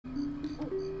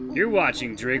You're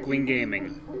watching Drakewing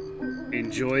Gaming.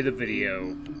 Enjoy the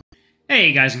video.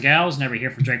 Hey guys and gals, Never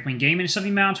here from Drakewing Gaming. It's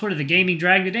something on Twitter, the Gaming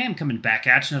Drag. Today I'm coming back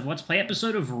at you with a Let's Play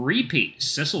episode of Repeat,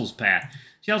 Sissel's Path.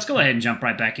 So let's go ahead and jump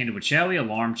right back into it, shall we?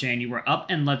 Alarm chain, you were up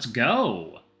and let's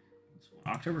go.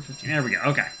 October 15th, there we go.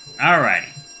 Okay, alrighty.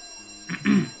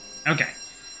 Okay.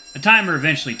 The timer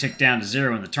eventually ticked down to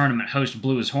 0 and the tournament host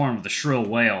blew his horn with a shrill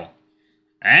wail.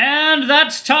 And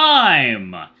that's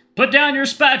time! Put down your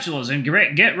spatulas and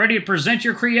get ready to present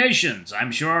your creations.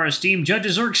 I'm sure our esteemed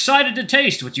judges are excited to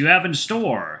taste what you have in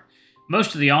store.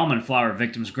 Most of the almond flour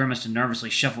victims grimaced and nervously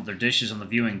shuffled their dishes on the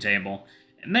viewing table.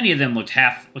 Many of them looked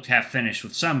half finished,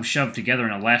 with some shoved together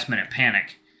in a last-minute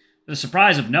panic. To the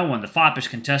surprise of no one, the foppish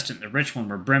contestant and the rich one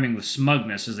were brimming with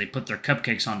smugness as they put their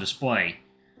cupcakes on display.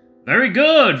 Very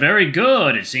good, very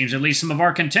good. It seems at least some of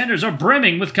our contenders are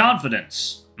brimming with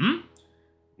confidence.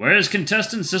 Where's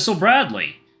contestant Sissel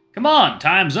Bradley? Come on,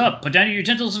 time's up. Put down your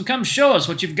utensils and come show us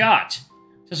what you've got.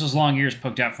 Sissel's long ears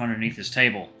poked out from underneath his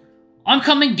table. I'm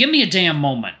coming, give me a damn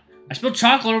moment. I spilled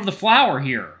chocolate over the flour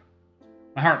here.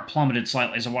 My heart plummeted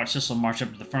slightly as I watched Sissel march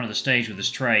up to the front of the stage with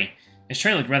his tray. His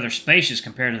tray looked rather spacious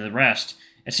compared to the rest.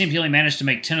 It seemed he only managed to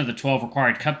make 10 of the 12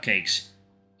 required cupcakes.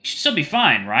 He should still be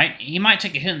fine, right? He might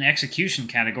take a hit in the execution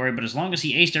category, but as long as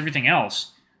he aced everything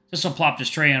else... Sissel plopped his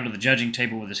tray under the judging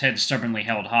table with his head stubbornly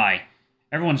held high.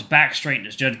 Everyone's back straightened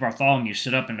as Judge Bartholomew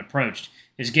stood up and approached,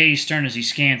 his gaze stern as he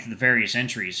scanned through the various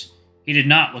entries. He did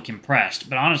not look impressed,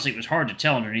 but honestly it was hard to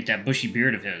tell underneath that bushy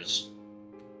beard of his.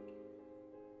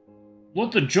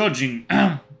 Let the judging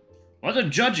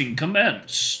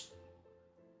commence.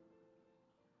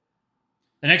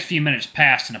 The next few minutes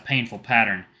passed in a painful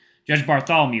pattern. Judge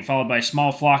Bartholomew, followed by a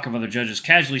small flock of other judges,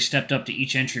 casually stepped up to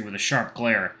each entry with a sharp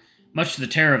glare, much to the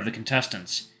terror of the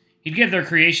contestants. He'd give their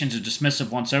creations a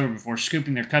dismissive once-over before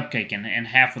scooping their cupcake in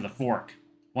half with a fork.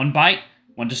 One bite,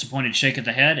 one disappointed shake of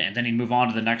the head, and then he'd move on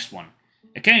to the next one.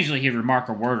 Occasionally he'd remark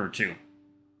a word or two.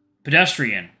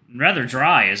 Pedestrian, rather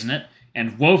dry, isn't it?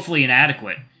 And woefully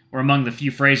inadequate were among the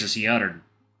few phrases he uttered.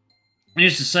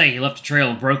 Needless to say, he left a trail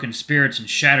of broken spirits and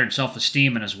shattered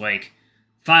self-esteem in his wake.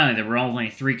 Finally, there were only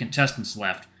 3 contestants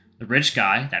left. The rich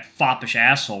guy, that foppish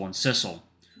asshole, and Sissel.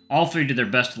 All 3 did their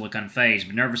best to look unfazed,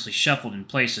 but nervously shuffled in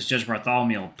place as Judge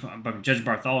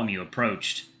Bartholomew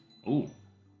approached. Ooh,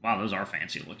 wow, those are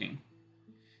fancy looking.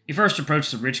 He first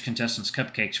approached the rich contestant's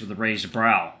cupcakes with a raised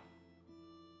brow.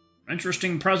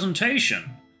 Interesting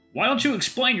presentation. Why don't you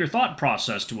explain your thought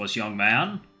process to us, young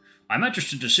man? I'm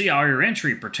interested to see how your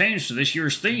entry pertains to this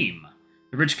year's theme.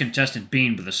 The rich contestant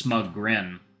beamed with a smug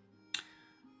grin.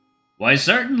 Why,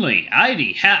 certainly. I'd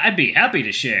be happy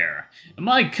to share.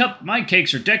 My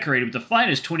cakes are decorated with the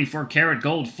finest 24-karat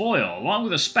gold foil, along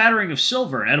with a spattering of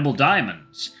silver and edible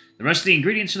diamonds. The rest of the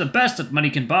ingredients are the best that money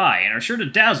can buy, and are sure to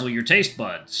dazzle your taste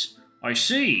buds. I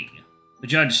see. The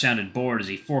judge sounded bored as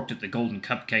he forked at the golden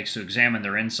cupcakes to examine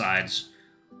their insides.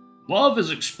 Love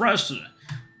is expressed in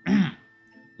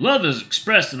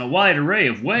a wide array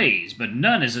of ways, but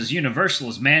none is as universal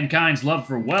as mankind's love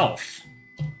for wealth.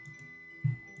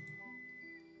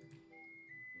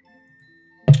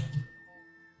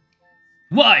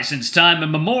 Why, since time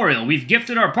immemorial, we've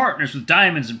gifted our partners with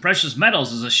diamonds and precious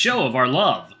metals as a show of our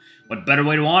love. What better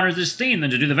way to honor this theme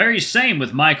than to do the very same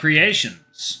with my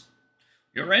creations?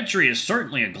 Your entry is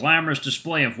certainly a glamorous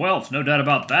display of wealth, no doubt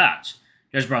about that.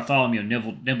 Judge Bartholomew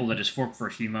nibbled at his fork for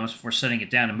a few moments before setting it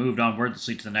down and moved on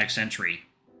wordlessly to the next entry.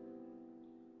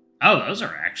 Oh, those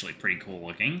are actually pretty cool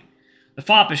looking. The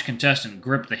foppish contestant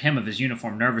gripped the hem of his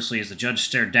uniform nervously as the judge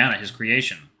stared down at his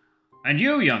creation. And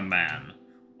you, young man,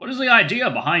 what is the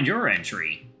idea behind your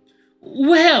entry?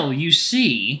 Well, you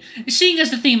see, seeing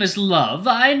as the theme is love,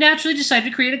 I naturally decided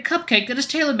to create a cupcake that is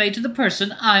tailor-made to the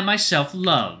person I myself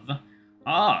love.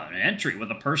 Ah, an entry with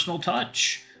a personal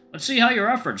touch. Let's see how your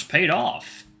efforts paid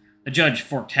off. The judge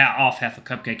forked off half a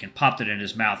cupcake and popped it in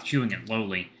his mouth, chewing it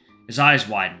lowly. His eyes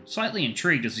widened, slightly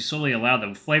intrigued as he slowly allowed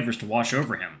the flavors to wash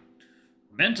over him.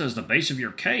 Mint as the base of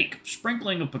your cake,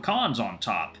 sprinkling of pecans on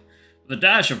top, with a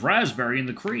dash of raspberry in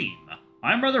the cream.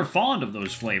 I'm rather fond of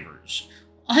those flavors.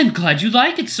 I'm glad you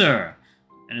like it, sir.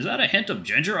 And is that a hint of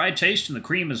ginger I taste in the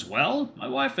cream as well? My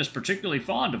wife is particularly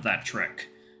fond of that trick.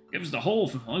 Gives the whole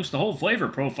flavor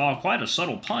profile quite a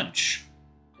subtle punch.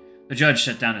 The judge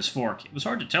set down his fork. It was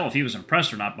hard to tell if he was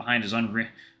impressed or not behind his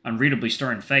unreadably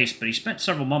stern face, but he spent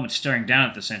several moments staring down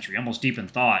at this entry, almost deep in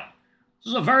thought. This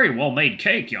is a very well-made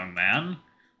cake, young man.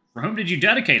 For whom did you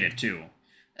dedicate it to?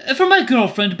 For my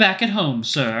girlfriend back at home,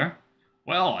 sir.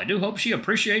 Well, I do hope she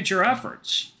appreciates your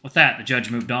efforts. With that, the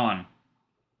judge moved on.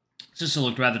 Sissel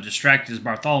looked rather distracted as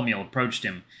Bartholomew approached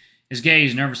him, his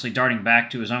gaze nervously darting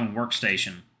back to his own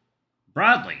workstation.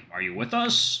 Bradley, are you with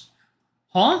us?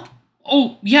 Huh?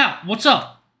 Oh, yeah, what's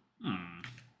up?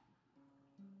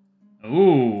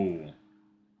 Ooh.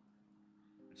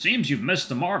 It seems you've missed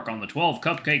the mark on the 12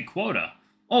 cupcake quota.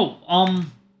 Oh,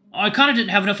 I kinda didn't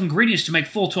have enough ingredients to make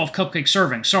full 12 cupcake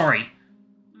servings, sorry.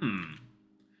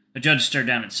 The judge stared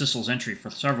down at Sissel's entry for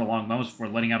several long moments before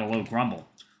letting out a low grumble.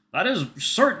 That is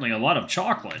certainly a lot of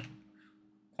chocolate.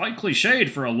 Quite cliched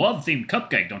for a love-themed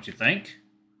cupcake, don't you think?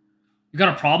 You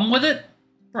got a problem with it?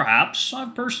 Perhaps.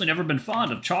 I've personally never been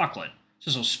fond of chocolate.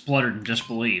 Sissel spluttered in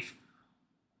disbelief.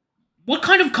 What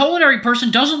kind of culinary person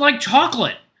doesn't like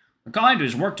chocolate? The kind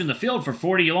who's worked in the field for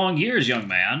 40 long years, young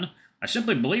man. I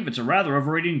simply believe it's a rather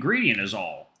overrated ingredient is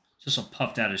all. Sissel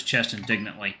puffed out his chest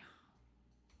indignantly.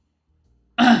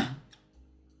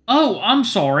 Oh, I'm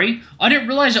sorry. I didn't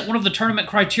realize that one of the tournament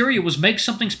criteria was make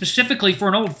something specifically for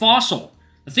an old fossil.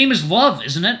 The theme is love,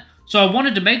 isn't it? So I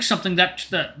wanted to make something that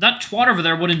twat over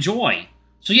there would enjoy.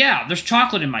 So yeah, there's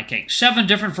chocolate in my cake. 7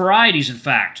 different varieties, in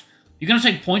fact. You gonna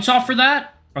take points off for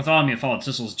that? Bartholomew followed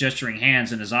Sissel's gesturing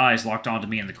hands and his eyes locked onto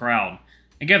me in the crowd,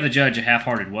 and gave the judge a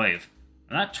half-hearted wave.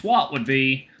 And that twat would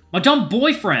be my dumb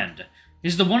boyfriend.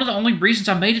 He's one of the only reasons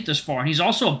I made it this far, and he's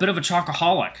also a bit of a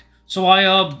chocoholic. So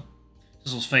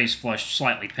Sissel's face flushed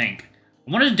slightly pink.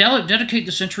 I wanted to dedicate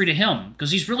this entry to him,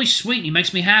 because he's really sweet and he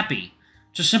makes me happy.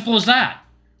 It's as simple as that.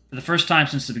 For the first time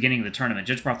since the beginning of the tournament,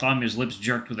 Judge Bartholomew's lips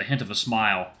jerked with a hint of a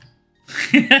smile.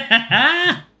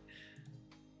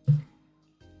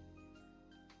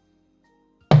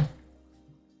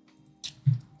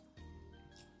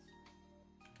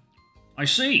 I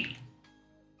see.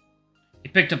 He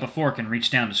picked up a fork and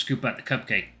reached down to scoop out the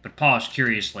cupcake, but paused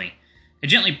curiously. He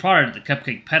gently prodded at the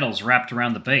cupcake petals wrapped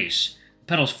around the base. The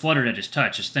petals fluttered at his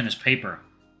touch, as thin as paper.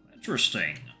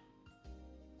 Interesting.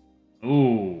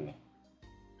 Ooh.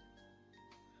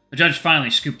 The judge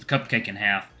finally scooped the cupcake in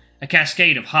half. A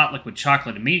cascade of hot liquid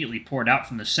chocolate immediately poured out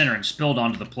from the center and spilled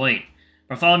onto the plate.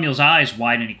 Bartholomew's eyes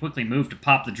widened and he quickly moved to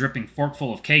pop the dripping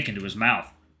forkful of cake into his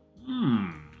mouth.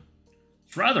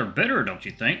 It's rather bitter, don't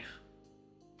you think?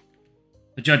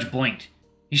 The judge blinked.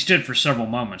 He stood for several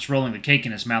moments, rolling the cake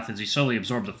in his mouth as he slowly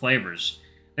absorbed the flavors.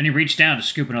 Then he reached down to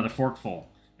scoop another forkful.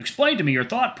 Explain to me your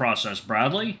thought process,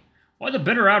 Bradley. Why the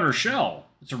bitter outer shell?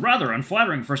 It's a rather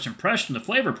unflattering first impression of the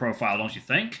flavor profile, don't you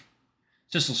think?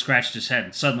 Sissel scratched his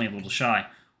head, suddenly a little shy.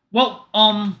 Well,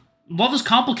 love is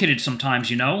complicated sometimes,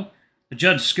 you know. The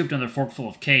judge scooped another forkful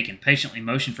of cake and patiently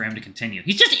motioned for him to continue.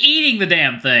 He's just eating the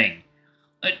damn thing!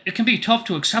 It can be tough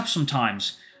to accept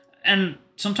sometimes, and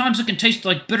sometimes it can taste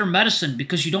like bitter medicine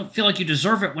because you don't feel like you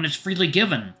deserve it when it's freely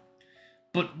given.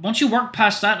 But once you work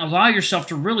past that and allow yourself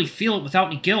to really feel it without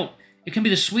any guilt, it can be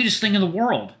the sweetest thing in the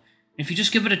world. And if you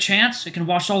just give it a chance, it can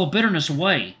wash all the bitterness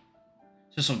away.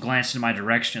 Sissel glanced in my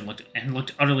direction and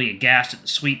looked utterly aghast at the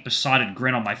sweet, besotted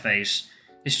grin on my face.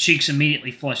 His cheeks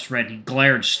immediately flushed red and he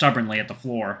glared stubbornly at the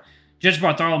floor. Judge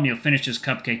Bartholomew finished his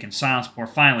cupcake in silence before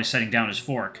finally setting down his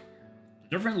fork.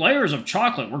 The different layers of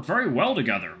chocolate work very well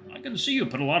together. I can see you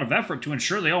put a lot of effort to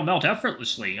ensure they all melt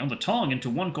effortlessly on the tongue into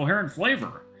one coherent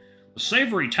flavor. The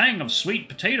savory tang of sweet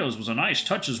potatoes was a nice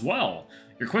touch as well.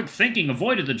 Your quick thinking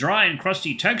avoided the dry and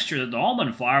crusty texture that the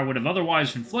almond flour would have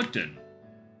otherwise inflicted.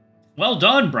 Well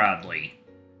done, Bradley.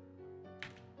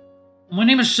 My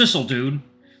name is Sissel, dude.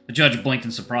 The judge blinked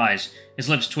in surprise. His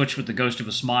lips twitched with the ghost of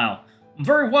a smile.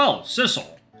 Very well,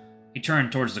 Sissel. He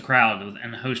turned towards the crowd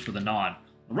and the host with a nod.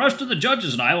 The rest of the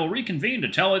judges and I will reconvene to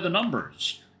tally the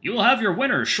numbers. You will have your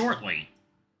winners shortly.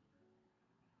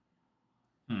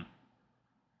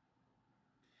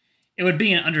 It would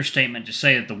be an understatement to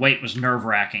say that the wait was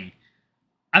nerve-wracking.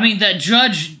 I mean, that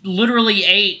judge literally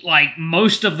ate, like,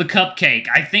 most of the cupcake.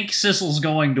 I think Sissel's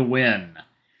going to win.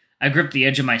 I gripped the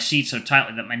edge of my seat so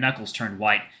tightly that my knuckles turned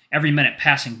white, every minute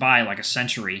passing by like a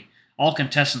century. All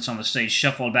contestants on the stage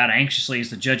shuffled about anxiously as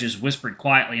the judges whispered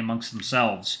quietly amongst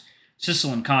themselves.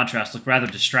 Sissel, in contrast, looked rather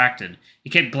distracted. He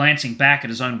kept glancing back at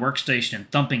his own workstation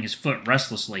and thumping his foot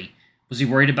restlessly. Was he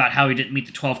worried about how he didn't meet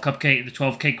the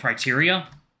 12 cake criteria?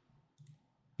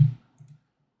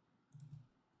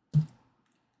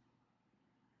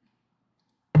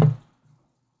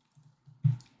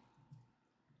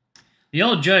 The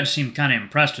old judge seemed kind of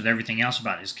impressed with everything else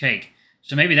about his cake,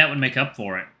 so maybe that would make up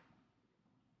for it.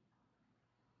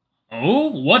 Oh,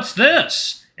 what's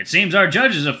this? It seems our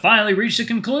judges have finally reached a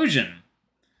conclusion.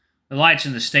 The lights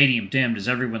in the stadium dimmed as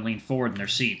everyone leaned forward in their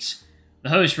seats. The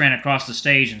host ran across the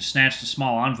stage and snatched a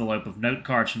small envelope of note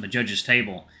cards from the judge's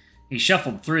table. He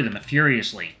shuffled through them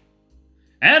furiously.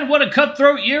 And what a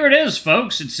cutthroat year it is,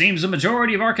 folks! It seems the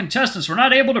majority of our contestants were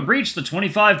not able to breach the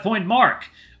 25-point mark.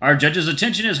 Our judges'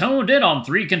 attention is honed in on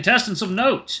 3 contestants of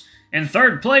note. In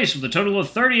third place with a total of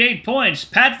 38 points,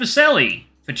 Pat Ficelli.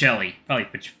 Ficelli. Probably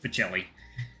Ficelli.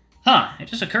 Huh, it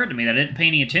just occurred to me that I didn't pay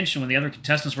any attention when the other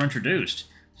contestants were introduced.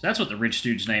 So that's what the rich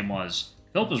dude's name was.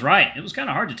 Philip was right. It was kind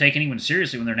of hard to take anyone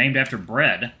seriously when they're named after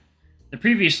bread. The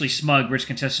previously smug rich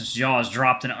contestant's jaws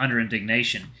dropped in utter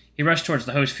indignation. He rushed towards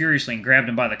the host furiously and grabbed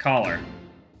him by the collar.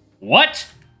 What?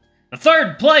 The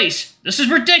third place? This is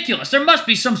ridiculous. There must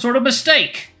be some sort of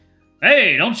mistake.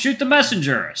 Hey, don't shoot the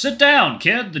messenger. Sit down,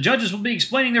 kid. The judges will be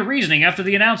explaining their reasoning after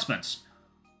the announcements.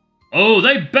 Oh,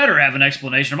 they better have an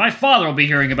explanation, or my father will be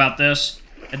hearing about this.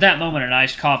 At that moment, an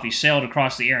iced coffee sailed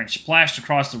across the air and splashed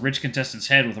across the rich contestant's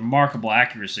head with remarkable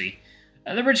accuracy.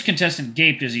 The rich contestant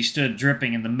gaped as he stood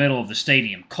dripping in the middle of the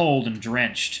stadium, cold and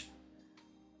drenched.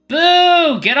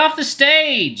 Boo! Get off the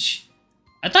stage!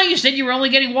 I thought you said you were only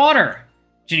getting water.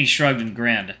 Ginny shrugged and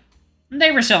grinned.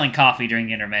 They were selling coffee during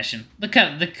the intermission. The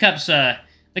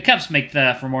cups make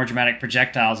for more dramatic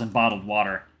projectiles than bottled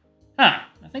water. Huh,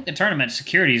 I think the tournament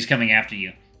security is coming after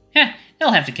you. Heh,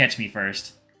 they'll have to catch me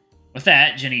first. With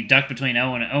that, Ginny ducked between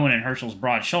Owen and Herschel's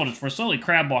broad shoulders before slowly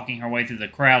crab-walking her way through the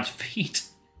crowd's feet.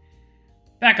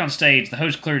 Back on stage, the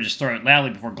host cleared his throat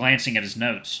loudly before glancing at his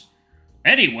notes.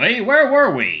 Anyway, where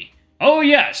were we? Oh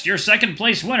yes, your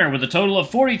second-place winner with a total of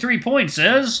 43 points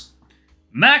is...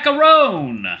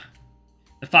 Macaron!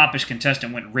 The foppish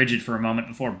contestant went rigid for a moment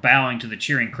before bowing to the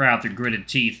cheering crowd through gritted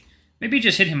teeth. Maybe it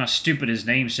just hit him how stupid his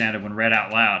name sounded when read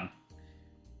out loud.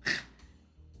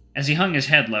 As he hung his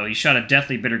head low, he shot a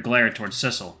deathly bitter glare towards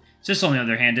Cecil. Cecil, on the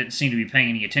other hand, didn't seem to be paying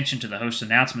any attention to the host's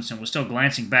announcements and was still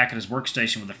glancing back at his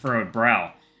workstation with a furrowed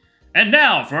brow. And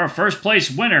now, for our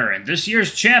first-place winner and this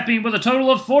year's champion with a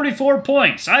total of 44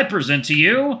 points, I present to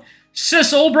you,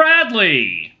 Cecil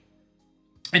Bradley!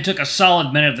 It took a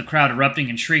solid minute of the crowd erupting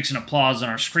in shrieks and applause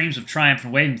and our screams of triumph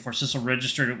and waving before Cecil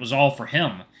registered it was all for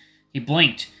him. He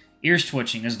blinked, ears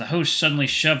twitching, as the host suddenly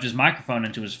shoved his microphone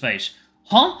into his face.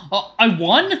 Huh? I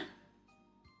won?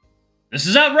 This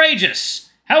is outrageous!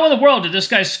 How in the world did this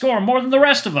guy score more than the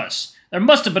rest of us? There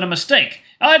must have been a mistake.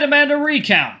 I demand a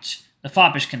recount! The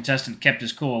foppish contestant kept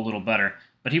his cool a little better,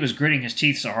 but he was gritting his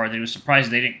teeth so hard that he was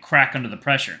surprised they didn't crack under the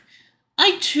pressure.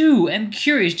 I, too, am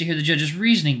curious to hear the judges'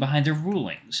 reasoning behind their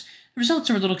rulings. The results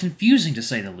are a little confusing, to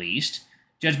say the least.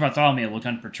 Judge Bartholomew looked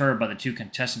unperturbed by the two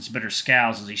contestants' bitter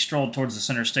scowls as he strolled towards the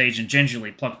center stage and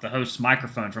gingerly plucked the host's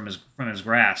microphone from his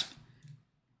grasp.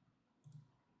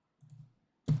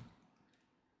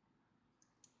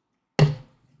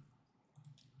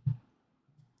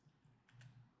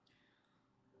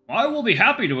 I will be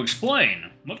happy to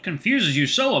explain. What confuses you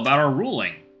so about our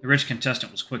ruling? The rich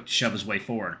contestant was quick to shove his way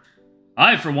forward.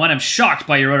 I, for one, am shocked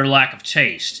by your utter lack of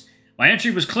taste. My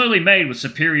entry was clearly made with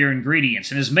superior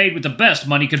ingredients and is made with the best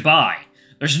money could buy.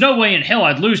 There's no way in hell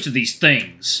I'd lose to these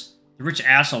things. The rich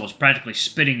asshole was practically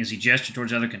spitting as he gestured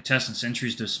towards the other contestants'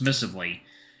 entries dismissively.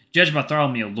 Judge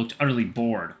Bartholomew looked utterly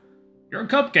bored. Your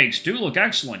cupcakes do look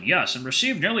excellent, yes, and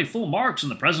received nearly full marks in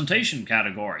the presentation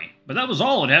category, but that was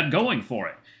all it had going for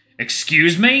it.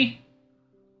 Excuse me?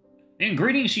 The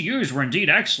ingredients you used were indeed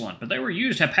excellent, but they were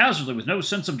used haphazardly with no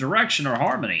sense of direction or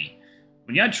harmony.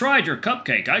 When I tried your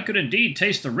cupcake, I could indeed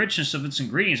taste the richness of its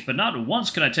ingredients, but not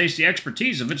once could I taste the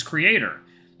expertise of its creator.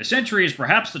 This entry is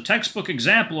perhaps the textbook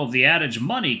example of the adage,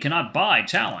 money cannot buy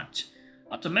talent.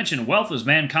 Not to mention, wealth is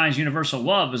mankind's universal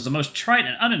love is the most trite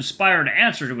and uninspired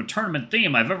answer to a tournament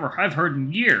theme I've heard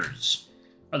in years.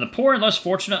 Are the poor and less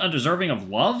fortunate undeserving of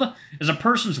love? Is a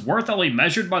person's worth only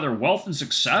measured by their wealth and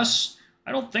success?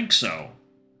 I don't think so.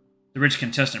 The rich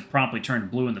contestant promptly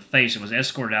turned blue in the face and was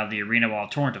escorted out of the arena while a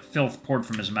torrent of filth poured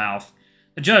from his mouth.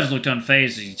 The judge looked unfazed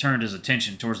as he turned his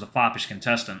attention towards the foppish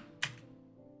contestant.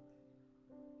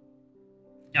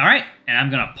 Alright, and I'm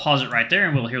going to pause it right there,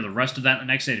 and we'll hear the rest of that in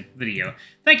the next video.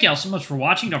 Thank you all so much for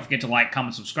watching. Don't forget to like,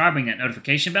 comment, subscribe, ring that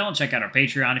notification bell, and check out our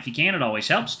Patreon if you can. It always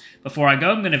helps. Before I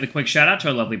go, I'm going to give a quick shout-out to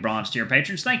our lovely bronze tier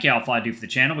patrons. Thank you all for all I do for the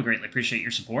channel. We greatly appreciate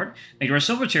your support. Thank you to our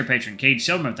silver tier patron, Cade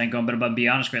Silverman. Thank you going above and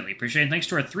beyond. It's greatly appreciated. Thanks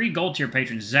to our 3 gold tier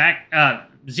patrons,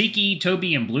 Zeke,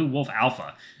 Toby, and Blue Wolf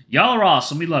Alpha. Y'all are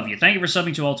awesome. We love you. Thank you for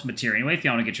subbing to Ultimate Tier. Anyway, if you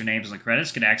want to get your names in the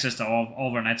credits, get access to all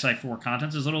of our Nightside 4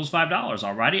 contents as little as $5.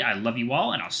 Alrighty, I love you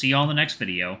all, and I'll see you all in the next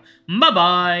video.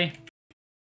 Bye-bye!